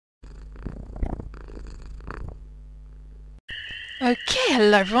Okay,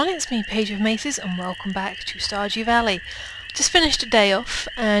 hello everyone, it's me, Paigeofmaces, and welcome back to Stardew Valley. Just finished a day off,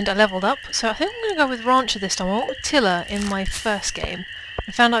 and I leveled up, so I think I'm going to go with Rancher this time. I went with Tiller in my first game.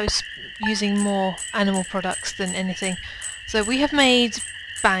 I found I was using more animal products than anything. So we have made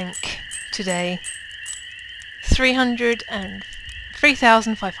bank today.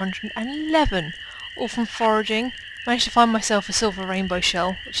 3,511, all from foraging. Managed to find myself a silver rainbow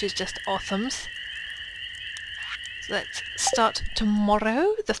shell, which is just awesomes. So let's start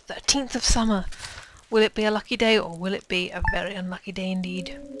tomorrow, the 13th of summer. Will it be a lucky day or will it be a very unlucky day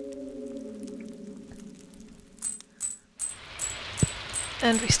indeed?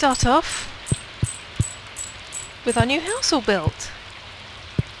 And we start off with our new house all built.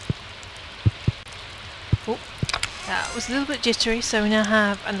 Oh, that was a little bit jittery, so we now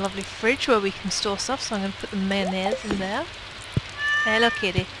have a lovely fridge where we can store stuff, so I'm going to put the mayonnaise in there. Hello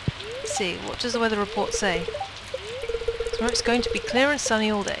kitty. Let's see, what does the weather report say? Tomorrow it's going to be clear and sunny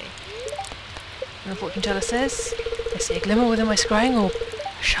all day. And the fortune teller says, I see a glimmer within my scrying orb,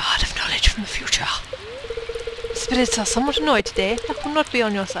 a shard of knowledge from the future. The spirits are somewhat annoyed today. I will not be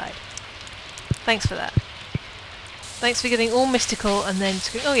on your side. Thanks for that. Thanks for getting all mystical and then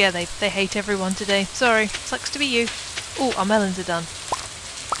just going, oh yeah, they hate everyone today. Sorry, sucks to be you. Oh, our melons are done.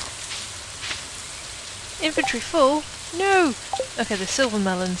 Inventory full? No! Okay, the silver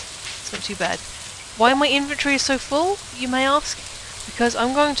melons. It's not too bad. Why my inventory is so full, you may ask? Because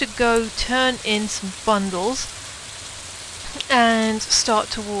I'm going to go turn in some bundles and start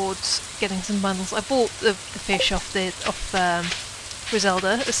towards getting some bundles. I bought the fish off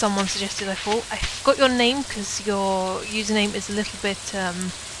Griselda, as someone suggested I call. I forgot your name because your username is a little bit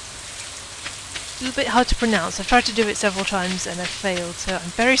hard to pronounce. I've tried to do it several times and I've failed, so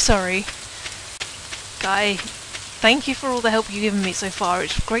I'm very sorry. Guy, thank you for all the help you've given me so far.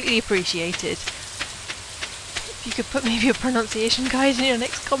 It's greatly appreciated. If you could put maybe a pronunciation guide in your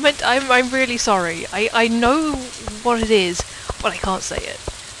next comment, I'm really sorry. I know what it is, but I can't say it.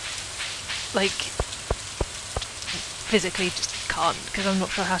 Like, physically just can't, because I'm not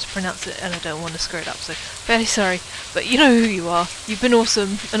sure how to pronounce it and I don't want to screw it up, so very sorry. But you know who you are. You've been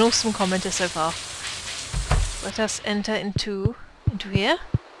awesome, an awesome commenter so far. Let us enter into here.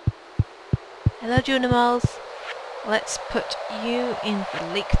 Hello Junimals. Let's put you in the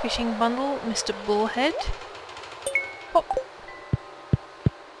lake fishing bundle, Mr. Bullhead. Pop.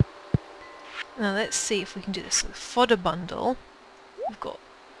 Now let's see if we can do this. So the fodder bundle, we've got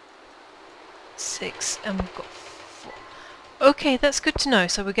 6 and we've got 4. Okay, that's good to know.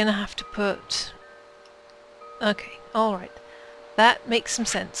 So we're going to have to put... Okay, alright. That makes some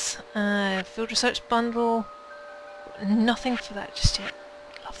sense. Field research bundle, nothing for that just yet.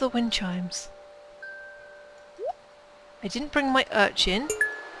 Love the wind chimes. I didn't bring my urchin,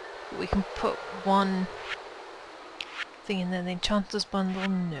 but we can put one thing in there. The enchanter's bundle,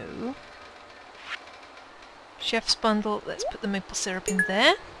 no. Chef's bundle, let's put the maple syrup in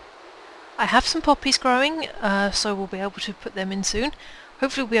there. I have some poppies growing, so we'll be able to put them in soon.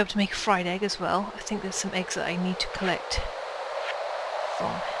 Hopefully we'll be able to make a fried egg as well. I think there's some eggs that I need to collect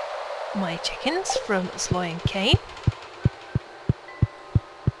from my chickens, from Sloy and Kane.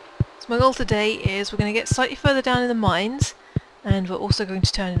 So my goal today is we're going to get slightly further down in the mines, and we're also going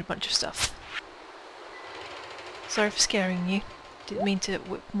to turn in a bunch of stuff. Sorry for scaring you. Didn't mean to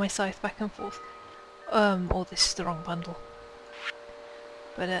whip my scythe back and forth. Or this is the wrong bundle.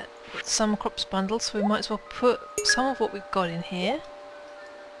 But we've got some crops bundled, so we might as well put some of what we've got in here.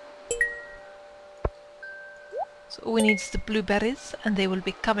 So all we need is the blueberries, and they will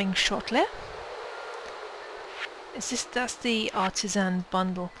be coming shortly. That's the artisan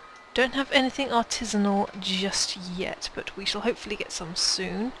bundle. Don't have anything artisanal just yet, but we shall hopefully get some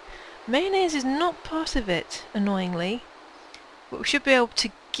soon. Mayonnaise is not part of it, annoyingly, but we should be able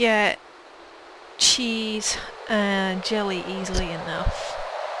to get cheese and jelly easily enough.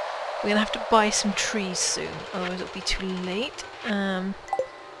 We're going to have to buy some trees soon, otherwise it'll be too late. Right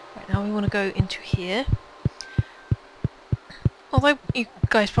now we want to go into here. Although you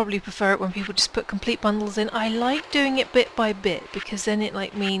guys probably prefer it when people just put complete bundles in, I like doing it bit by bit, because then it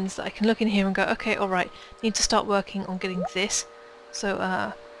means that I can look in here and go, okay, alright, need to start working on getting this. So,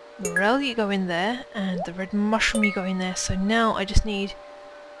 morel, you go in there, and the red mushroom, you go in there. So now I just need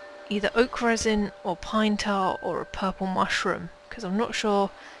either oak resin or pine tar or a purple mushroom, because I'm not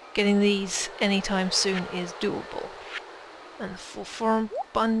sure getting these anytime soon is doable. And the full foraging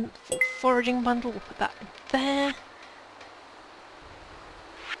bundle, we'll put that in there.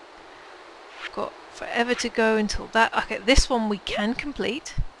 We've got forever to go until that. Okay, this one we can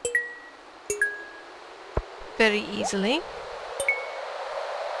complete very easily.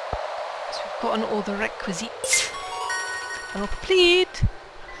 So we've gotten all the requisites. Tunnel complete!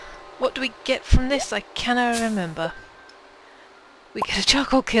 What do we get from this? I cannot remember. We get a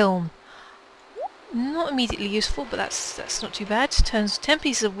charcoal kiln. Not immediately useful, but that's not too bad. Turns 10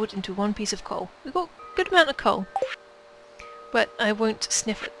 pieces of wood into 1 piece of coal. We've got a good amount of coal. But I won't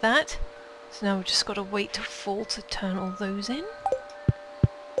sniff at that. So now we've just got to wait till fall to turn all those in.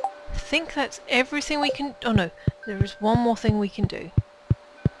 I think that's everything we can... Oh no, there is one more thing we can do.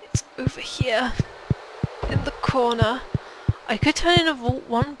 It's over here, in the corner. I could turn in a vault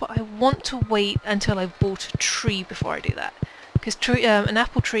one, but I want to wait until I've bought a tree before I do that. Because an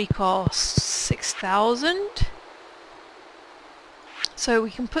apple tree costs 6,000. So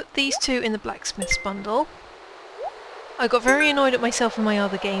we can put these two in the blacksmith's bundle. I got very annoyed at myself in my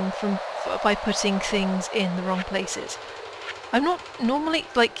other game by putting things in the wrong places. I'm not normally,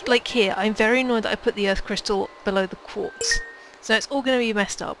 like here, I'm very annoyed that I put the earth crystal below the quartz. So it's all going to be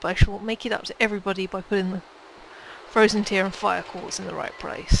messed up, but I shall make it up to everybody by putting the frozen tear and fire quartz in the right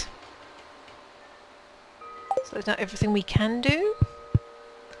place. So that's now everything we can do.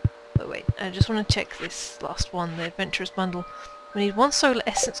 But wait, I just want to check this last one, the adventurous bundle. We need 1 solar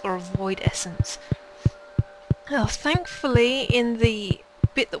essence or a void essence. Now, thankfully, in the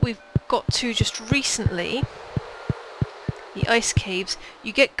bit that we've got to just recently, the ice caves,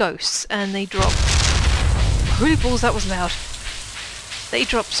 you get ghosts and they drop... Holy balls, that was loud! They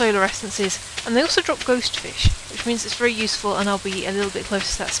drop solar essences and they also drop ghost fish, which means it's very useful and I'll be a little bit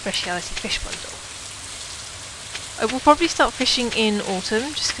closer to that speciality fish bundle. I will probably start fishing in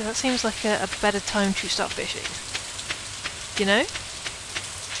autumn, just because that seems like a better time to start fishing. You know?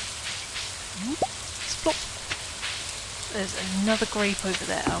 Splop. There's another grape over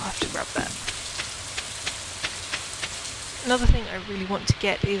there, I'll have to grab that. Another thing I really want to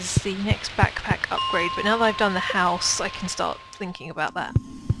get is the next backpack upgrade, but now that I've done the house, I can start thinking about that.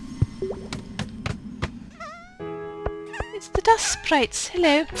 It's the dust sprites,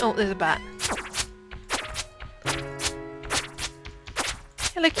 hello! Oh, there's a bat.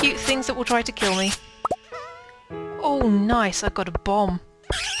 Hello cute things that will try to kill me. Oh nice, I got a bomb.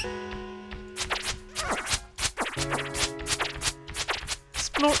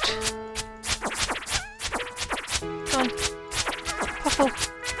 Splort. Come on. Puffle.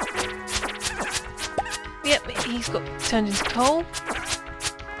 Yep, he's got turned into coal.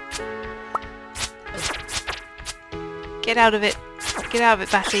 Get out of it. Get out of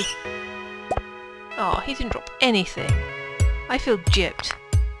it, Batty. Oh, he didn't drop anything. I feel gypped.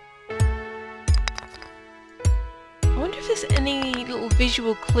 I wonder if there's any little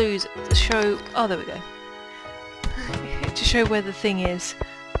visual clues to show... Oh, there we go. To show where the thing is.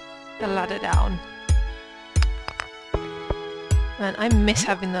 The ladder down. Man, I miss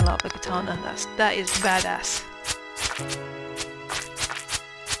having the lava katana. That is badass.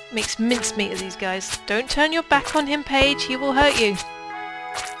 Makes mincemeat of these guys. Don't turn your back on him, Paige. He will hurt you.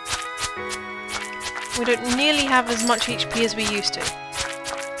 We don't nearly have as much HP as we used to.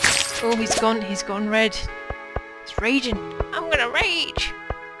 Oh, he's gone red. He's raging. I'm gonna rage!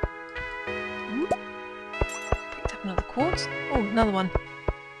 Picked up another quartz. Oh, another one.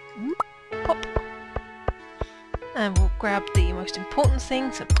 Pop. And we'll grab the most important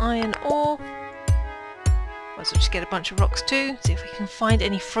thing, some iron ore. Might as well just get a bunch of rocks too, see if we can find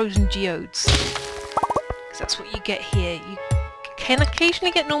any frozen geodes. Because that's what you get here. You can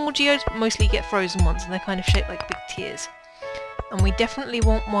occasionally get normal geodes, but mostly you get frozen ones, and they're kind of shaped like big tears. And we definitely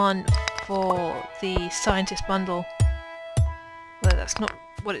want one for the scientist bundle. Well, that's not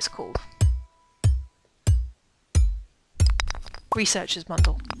what it's called. Researcher's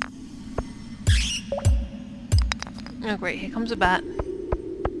bundle. Oh great, here comes a bat.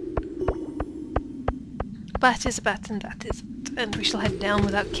 Bat is a bat and that is it. And we shall head down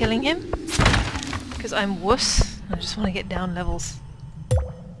without killing him. Because I'm wuss. I just want to get down levels.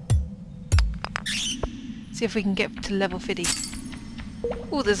 See if we can get to level 50.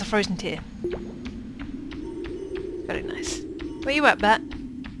 Oh, there's a frozen tear. Very nice. Where you at, bat?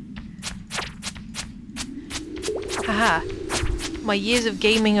 Haha. My years of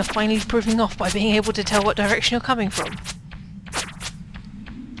gaming are finally proving off by being able to tell what direction you're coming from.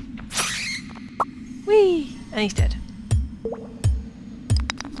 Whee! And he's dead.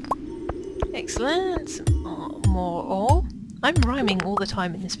 Excellent. Oh, more ore. I'm rhyming all the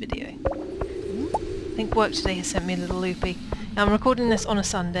time in this video. I think work today has sent me a little loopy. Now, I'm recording this on a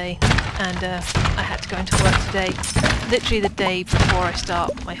Sunday, and I had to go into work today, literally the day before I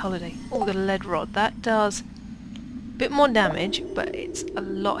start my holiday. Oh, we've got a lead rod. That does a bit more damage, but it's a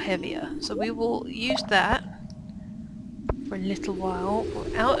lot heavier. So we will use that for a little while.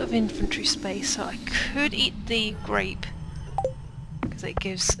 We're out of inventory space, so I could eat the grape, because it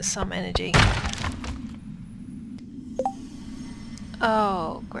gives some energy.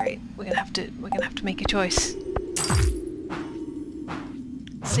 Oh, great. We're gonna have to make a choice.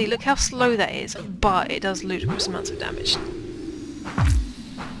 See, look how slow that is, but it does ludicrous amounts of damage.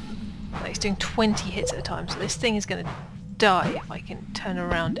 Like, it's doing 20 hits at a time, so this thing is gonna die if I can turn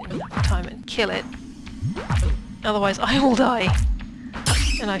around in enough time and kill it. Otherwise, I will die,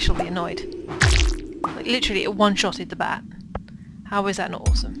 and I shall be annoyed. Like, literally, it one-shotted the bat. How is that not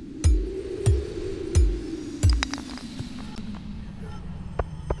awesome?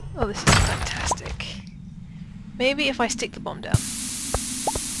 Oh, this is fantastic. Maybe if I stick the bomb down.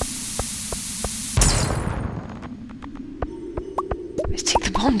 If I stick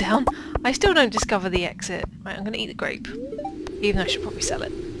the bomb down, I still don't discover the exit. Right, I'm going to eat the grape. Even though I should probably sell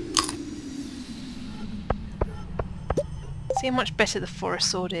it. See how much better the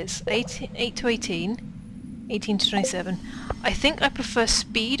forest sword is. 8 to 18. 18 to 27. I think I prefer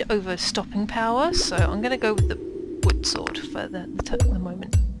speed over stopping power, so I'm going to go with the wood sword for the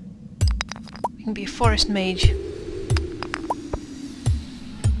moment. We can be a forest mage.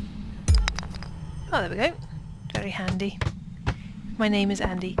 Oh, there we go. Very handy. My name is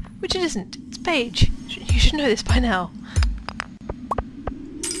Andy. Which it isn't. It's Paige. You should know this by now.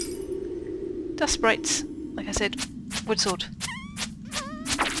 Dust sprites. Like I said, wood sword.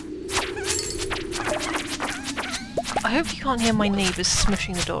 I hope you can't hear my neighbours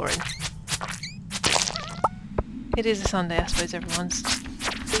smushing the door in. It is a Sunday, I suppose everyone's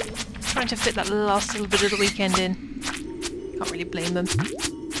trying to fit that last little bit of the weekend in. Can't really blame them.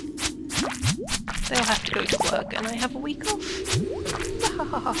 They'll have to go to work and I have a week off.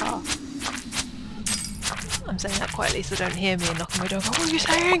 I'm saying that quietly so they don't hear me and knock on my door. What are you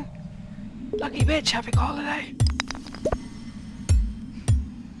saying? Lucky bitch, having a holiday.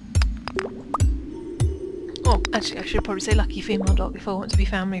 Oh, actually I should probably say lucky female dog if I want to be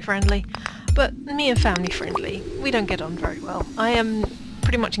family friendly. But me and family friendly, we don't get on very well. I am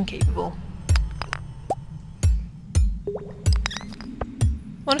pretty much incapable.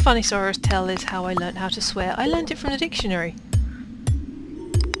 One funny story to tell is how I learnt how to swear. I learnt it from the dictionary.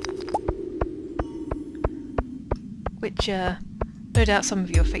 Which, no doubt some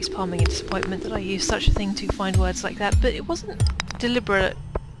of you are face-palming in disappointment that I used such a thing to find words like that, but it wasn't deliberate.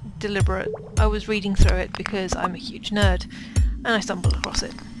 I was reading through it because I'm a huge nerd, and I stumbled across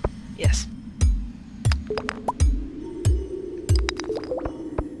it. Yes.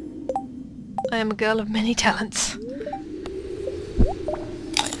 I am a girl of many talents.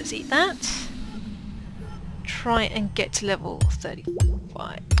 Right, let's eat that. Try and get to level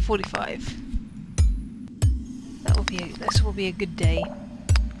 45. This will be a good day.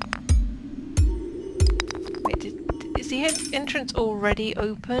 Wait, is the entrance already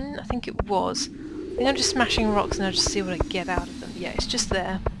open? I think it was. I think I'm just smashing rocks now just to see what I get out of them. Yeah, it's just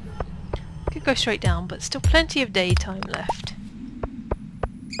there. Could go straight down, but still plenty of daytime left.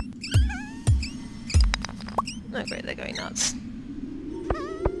 Oh great, they're going nuts.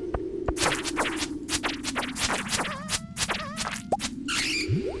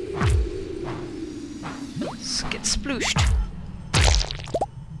 Let's get splooshed.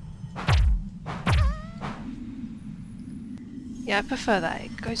 Yeah, I prefer that.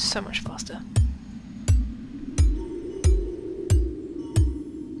 It goes so much faster.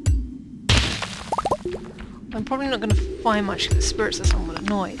 I'm probably not going to find much because the spirits are somewhat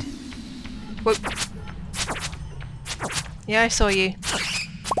annoyed. Whoa. Yeah, I saw you.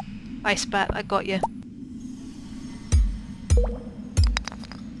 Ice bat, I got you.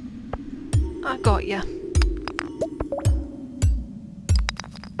 I got you.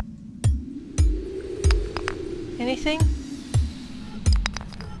 Anything?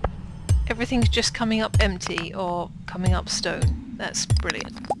 Everything's just coming up empty or coming up stone. That's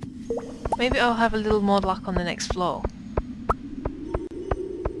brilliant. Maybe I'll have a little more luck on the next floor.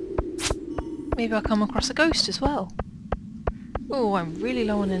 Maybe I'll come across a ghost as well. Oh, I'm really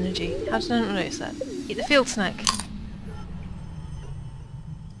low on energy. How did I not notice that? Eat the field snack.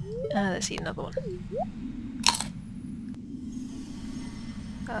 Let's eat another one.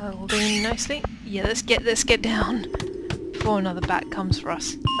 All doing nicely. Yeah, let's get down before another bat comes for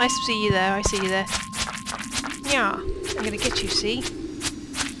us. Nice to see you there. I see you there. Yeah, I'm gonna get you. See.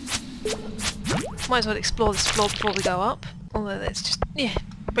 Might as well explore this floor before we go up. Although let's just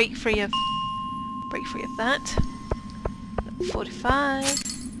break free of that. 45.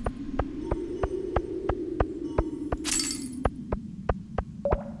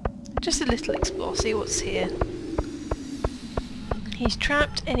 Just a little explore, see what's here. He's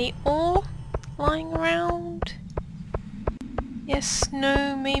trapped. Any ore lying around? Yes,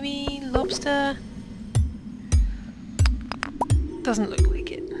 no, maybe lobster. Doesn't look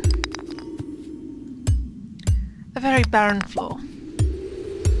like it. A very barren floor.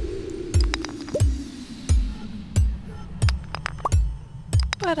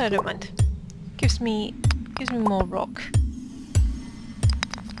 but I don't mind. Gives me more rock.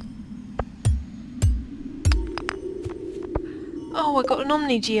 Oh, I got an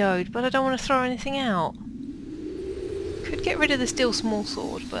Omni Geode, but I don't want to throw anything out. Could get rid of the steel small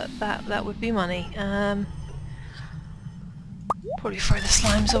sword, but that would be money. Probably throw the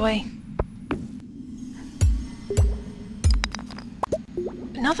slimes away.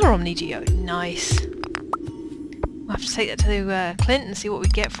 Another Omni Geode, nice. We'll have to take that to Clint and see what we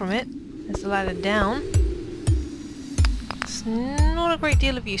get from it. There's the ladder down. It's not a great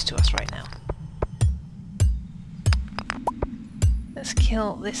deal of use to us right now. Let's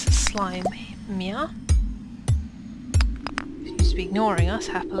kill this slime here. He seems to be ignoring us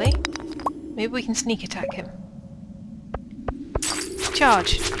happily. Maybe we can sneak attack him.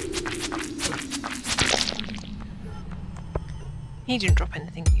 Charge! He didn't drop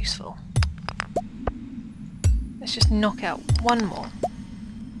anything useful. Let's just knock out one more.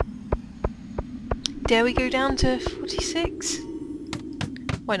 Dare we go down to 46?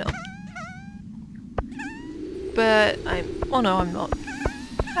 Why not? But oh no, I'm not.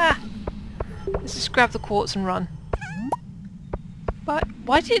 Ah! Let's just grab the quartz and run. But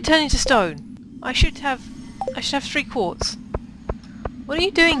why did it turn into stone? I should have 3 quartz. What are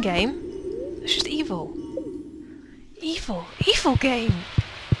you doing, game? It's just evil. Evil! Evil game!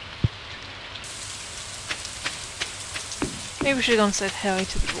 Maybe we should have gone and said hello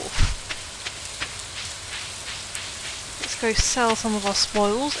to the dwarf. Let's go sell some of our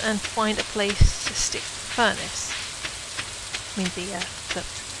spoils and find a place to stick the furnace. I mean the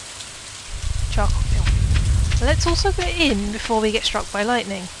charcoal kiln. Let's also go in before we get struck by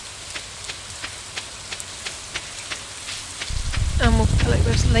lightning. And we'll collect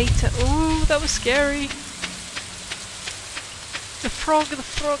those later. Ooh, that was scary! The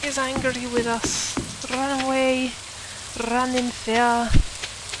frog is angry with us. Run away! Run in fear!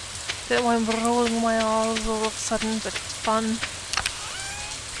 Don't know why I'm rolling my R's all of a sudden, but it's fun.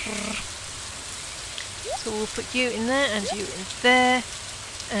 So we'll put you in there and you in there.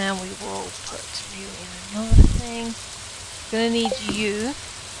 And we will put you in another thing. Gonna need you.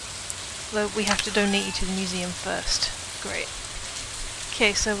 Though we have to donate you to the museum first. Great.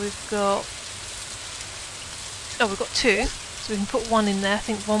 Okay, so we've got... Oh, we've got 2. So we can put 1 in there. I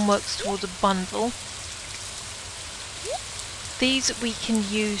think 1 works towards a bundle. These we can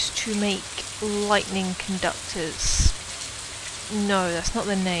use to make lightning conductors. No, that's not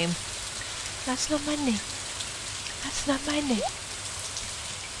the name. That's not my name. That's not my name.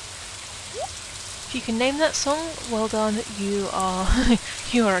 If you can name that song, well done. You are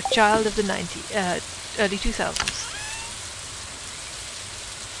you are a child of the early 2000s.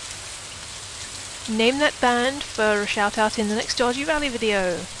 Name that band for a shout out in the next Stardew Valley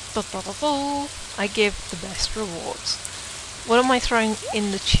video. I give the best rewards. What am I throwing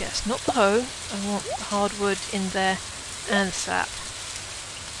in the chest? Not the hoe. I want the hardwood in there and the sap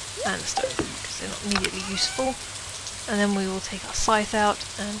and the stone because they're not immediately useful. And then we will take our scythe out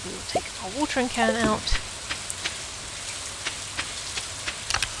and we will take our watering can out.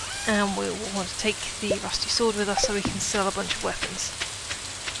 And we will want to take the rusty sword with us so we can sell a bunch of weapons.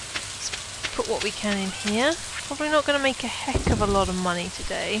 Let's put what we can in here. Probably not going to make a heck of a lot of money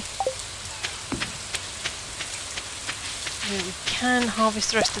today. We can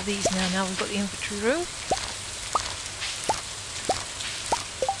harvest the rest of these now we've got the inventory room.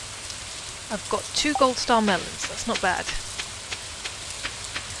 I've got 2 gold star melons, that's not bad.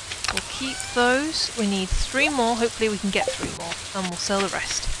 We'll keep those. We need 3 more, hopefully we can get 3 more, and we'll sell the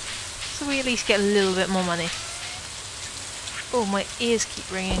rest. So we at least get a little bit more money. Oh, my ears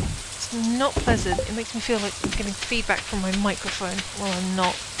keep ringing. It's not pleasant, it makes me feel like I'm getting feedback from my microphone. Well, I'm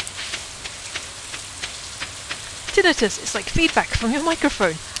not. Tinnitus, it's like feedback from your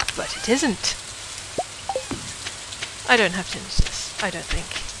microphone, but it isn't. I don't have tinnitus, I don't think.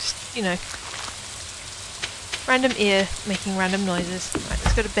 Just, you know, random ear making random noises. Right,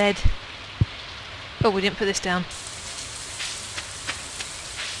 let's go to bed. Oh, we didn't put this down.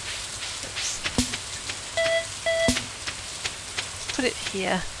 Let's put it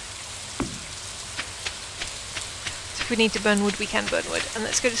here. So if we need to burn wood, we can burn wood. And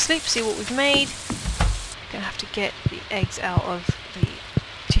let's go to sleep, see what we've made. Gonna have to get the eggs out of the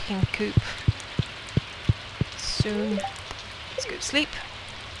chicken coop soon. Let's go to sleep.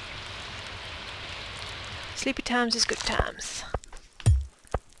 Sleepy times is good times.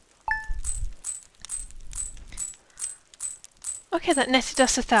 Okay, that netted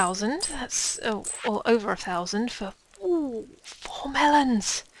us 1,000. That's or over 1,000 for 4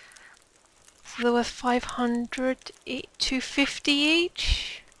 melons. So they're worth 500, 250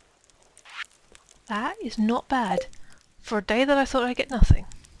 each. That is not bad for a day that I thought I'd get nothing.